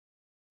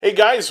Hey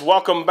guys,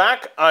 welcome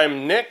back.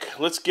 I'm Nick.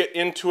 Let's get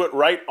into it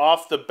right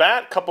off the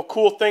bat. Couple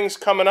cool things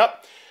coming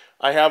up.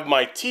 I have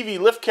my TV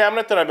lift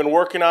cabinet that I've been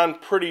working on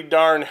pretty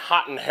darn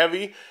hot and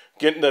heavy.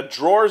 Getting the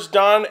drawers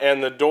done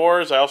and the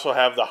doors. I also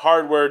have the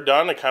hardware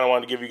done. I kind of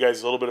wanted to give you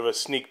guys a little bit of a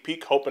sneak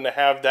peek. Hoping to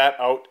have that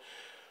out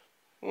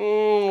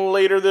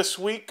later this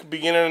week,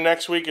 beginning of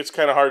next week. It's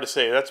kind of hard to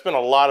say. That's been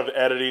a lot of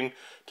editing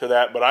to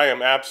that, but I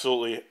am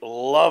absolutely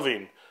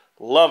loving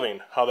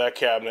how that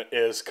cabinet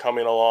is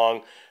coming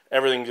along.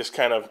 Everything just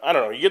kind of, I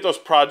don't know, you get those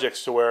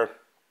projects to where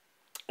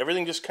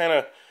everything just kind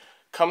of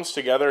comes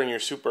together and you're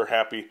super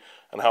happy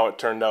on how it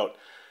turned out.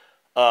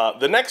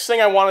 The next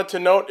thing I wanted to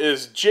note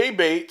is Jay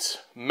Bates,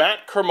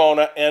 Matt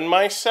Cremona, and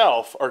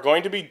myself are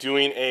going to be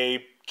doing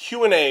a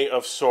Q&A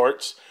of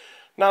sorts.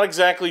 Not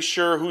exactly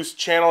sure whose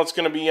channel it's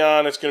going to be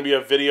on. It's going to be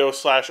a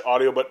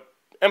video/audio, but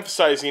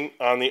emphasizing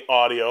on the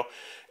audio.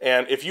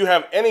 And if you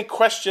have any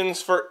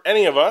questions for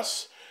any of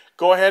us,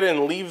 go ahead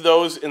and leave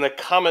those in the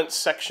comments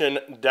section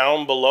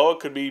down below.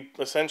 It could be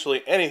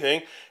essentially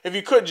anything. If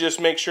you could,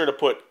 just make sure to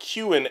put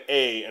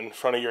Q&A in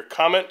front of your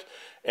comment.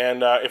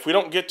 And if we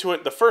don't get to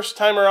it the first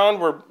time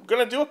around, we're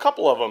going to do a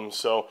couple of them.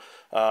 So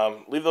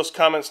leave those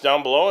comments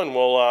down below, and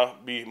we'll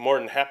be more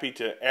than happy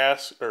to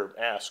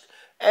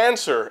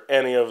answer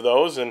any of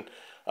those. And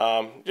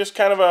just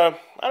kind of a,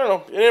 I don't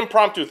know, an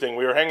impromptu thing.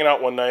 We were hanging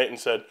out one night and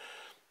said,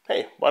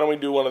 hey, why don't we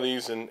do one of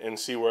these and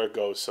see where it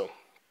goes. So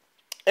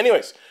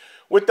anyways,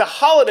 with the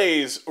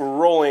holidays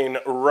rolling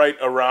right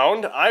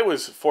around, I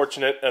was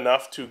fortunate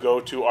enough to go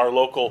to our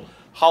local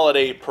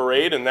holiday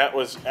parade, and that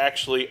was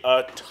actually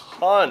a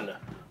ton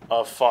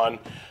of fun.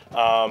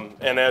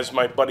 And as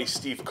my buddy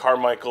Steve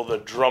Carmichael, the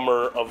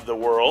drummer of the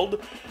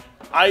world,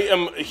 I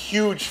am a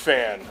huge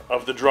fan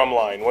of the drum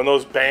line. When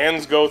those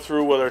bands go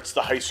through, whether it's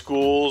the high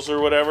schools or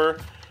whatever,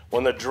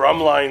 when the drum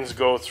lines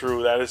go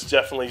through, that is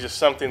definitely just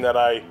something that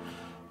I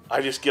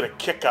just get a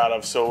kick out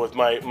of. So with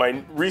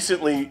my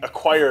recently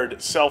acquired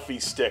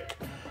selfie stick,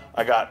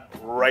 I got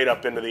right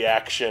up into the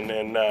action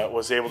and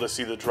was able to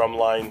see the drum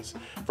lines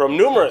from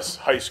numerous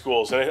high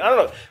schools. And I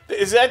don't know,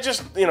 is that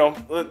just, you know,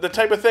 the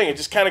type of thing? It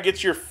just kind of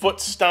gets your foot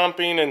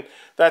stomping and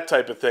that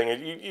type of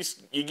thing.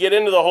 You get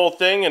into the whole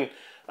thing, and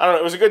I don't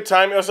know, it was a good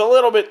time. It was a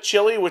little bit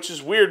chilly, which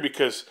is weird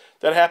because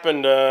that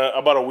happened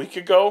about a week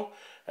ago,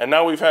 and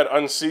now we've had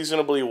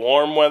unseasonably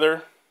warm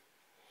weather.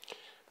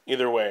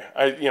 Either way,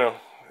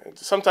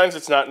 sometimes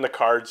it's not in the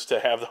cards to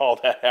have all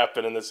that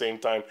happen in the same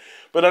time.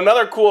 But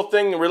another cool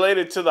thing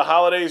related to the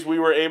holidays, we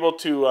were able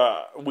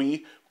to,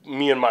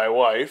 me and my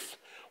wife,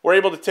 were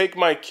able to take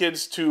my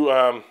kids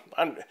to,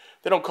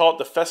 they don't call it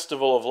the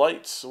Festival of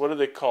Lights. What do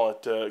they call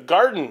it?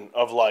 Garden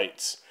of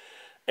Lights.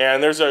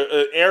 And there's an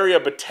area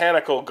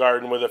botanical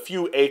garden with a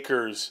few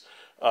acres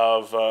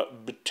of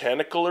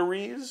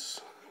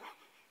botanicaleries.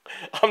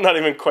 I'm not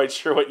even quite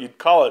sure what you'd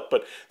call it,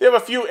 but they have a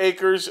few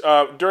acres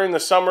during the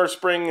summer,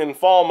 spring, and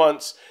fall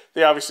months.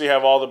 They obviously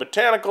have all the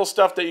botanical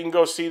stuff that you can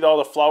go see, all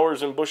the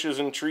flowers and bushes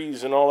and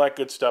trees and all that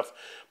good stuff,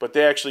 but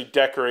they actually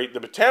decorate the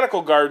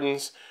botanical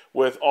gardens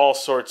with all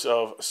sorts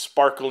of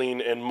sparkling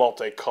and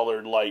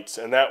multicolored lights,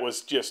 and that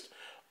was just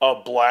a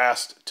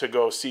blast to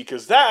go see,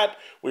 because that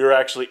we were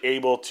actually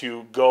able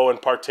to go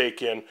and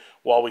partake in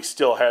while we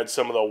still had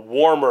some of the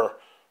warmer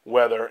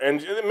weather.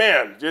 And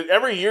man,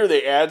 every year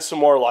they add some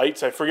more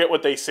lights. I forget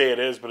what they say it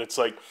is, but it's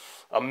like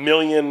 1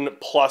 million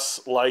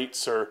plus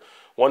lights or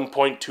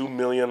 1.2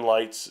 million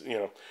lights, you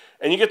know.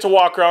 And you get to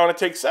walk around. It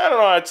takes, I don't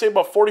know, I'd say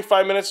about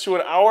 45 minutes to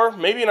an hour,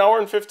 maybe an hour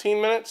and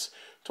 15 minutes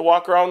to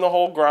walk around the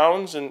whole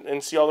grounds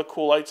and see all the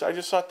cool lights. I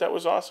just thought that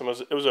was awesome.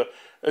 It was an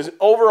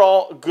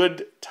overall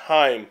good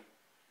time,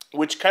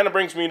 which kind of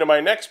brings me to my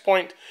next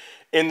point.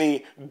 In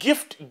the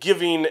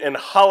gift-giving and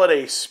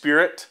holiday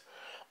spirit,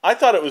 I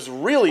thought it was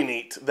really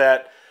neat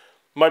that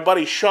my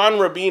buddy Sean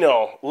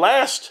Rubino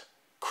last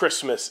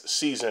Christmas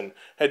season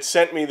had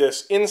sent me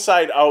this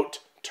inside-out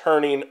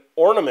turning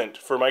ornament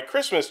for my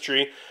Christmas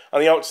tree.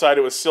 On the outside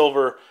it was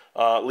silver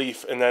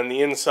leaf, and then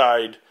the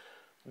inside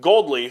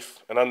gold leaf,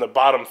 and on the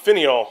bottom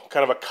finial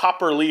kind of a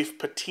copper leaf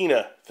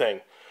patina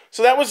thing.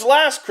 So that was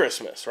last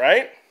Christmas,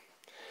 right?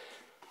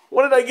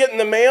 What did I get in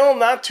the mail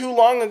not too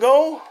long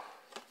ago?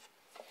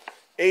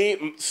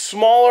 A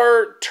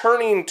smaller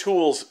turning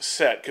tools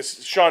set,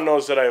 because Sean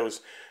knows that I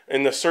was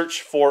in the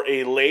search for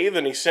a lathe,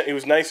 and he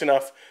was nice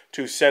enough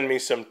to send me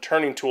some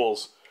turning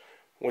tools,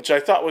 which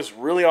I thought was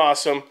really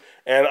awesome.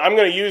 And I'm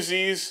going to use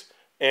these,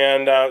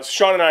 and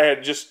Sean and I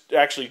had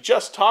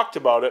just talked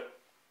about it.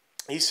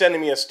 He's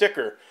sending me a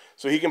sticker,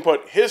 so he can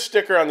put his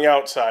sticker on the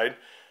outside.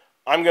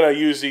 I'm going to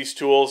use these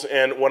tools,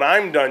 and when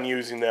I'm done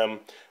using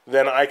them,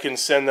 then I can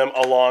send them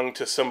along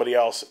to somebody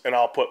else, and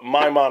I'll put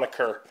my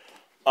moniker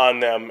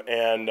on them,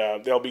 and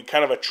they'll be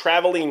kind of a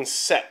traveling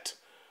set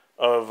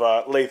of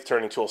lathe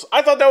turning tools.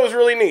 I thought that was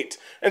really neat.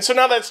 And so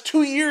now that's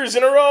 2 years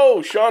in a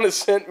row Sean has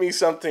sent me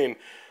something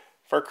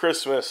for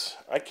Christmas.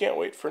 I can't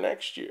wait for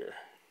next year.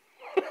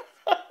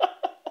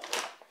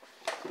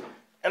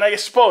 And I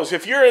suppose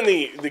if you're in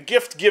the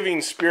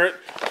gift-giving spirit,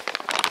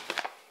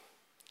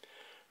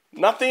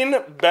 nothing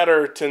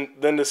better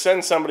than to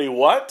send somebody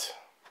what?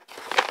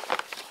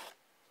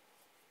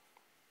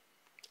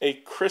 a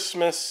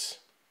Christmas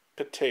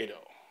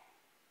potato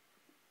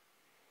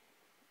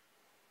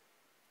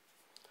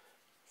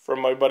from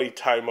my buddy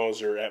Ty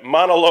Moser at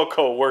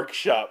Monoloco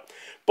Workshop.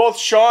 Both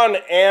Sean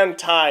and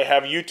Ty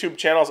have YouTube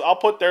channels. I'll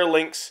put their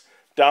links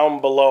down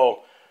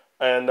below.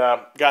 And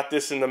got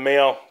this in the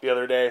mail the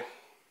other day.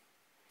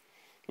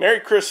 Merry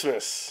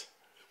Christmas.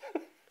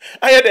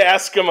 I had to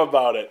ask him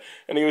about it.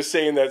 And he was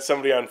saying that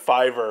somebody on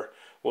Fiverr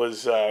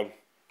was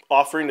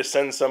offering to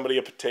send somebody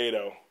a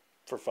potato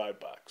for $5.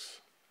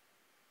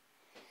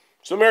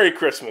 So Merry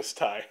Christmas,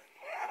 Ty.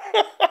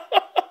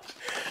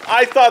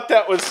 I thought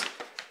that was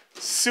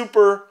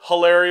super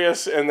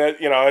hilarious, and that,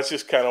 you know, it's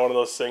just kind of one of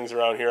those things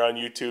around here on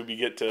YouTube. You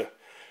get to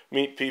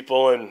meet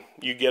people and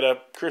you get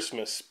a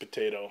Christmas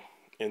potato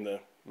in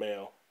the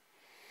mail.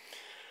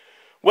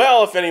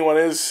 Well, if anyone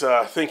is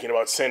thinking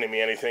about sending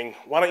me anything,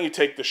 why don't you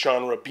take the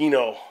Sean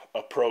Rubino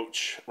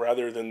approach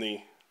rather than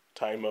the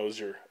Ty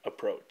Moser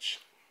approach?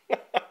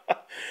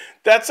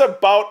 That's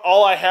about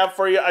all I have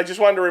for you. I just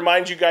wanted to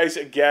remind you guys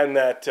again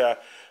that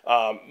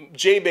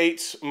Jay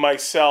Bates,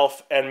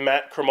 myself, and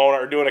Matt Cremona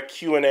are doing a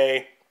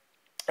Q&A.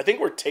 I think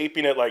we're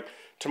taping it like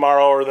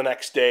tomorrow or the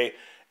next day.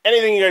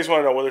 Anything you guys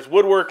want to know, whether it's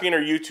woodworking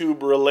or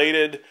YouTube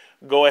related,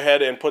 go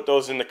ahead and put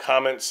those in the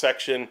comments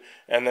section,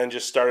 and then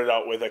just start it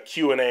out with a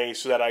Q&A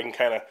so that I can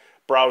kind of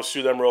browse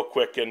through them real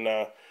quick, and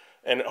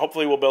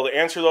hopefully we'll be able to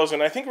answer those.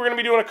 And I think we're going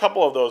to be doing a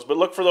couple of those, but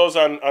look for those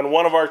on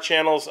one of our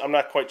channels. I'm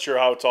not quite sure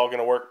how it's all going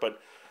to work, but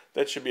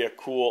that should be a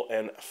cool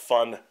and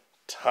fun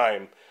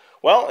time.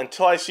 Well,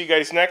 until I see you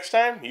guys next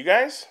time, you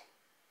guys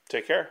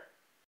take care.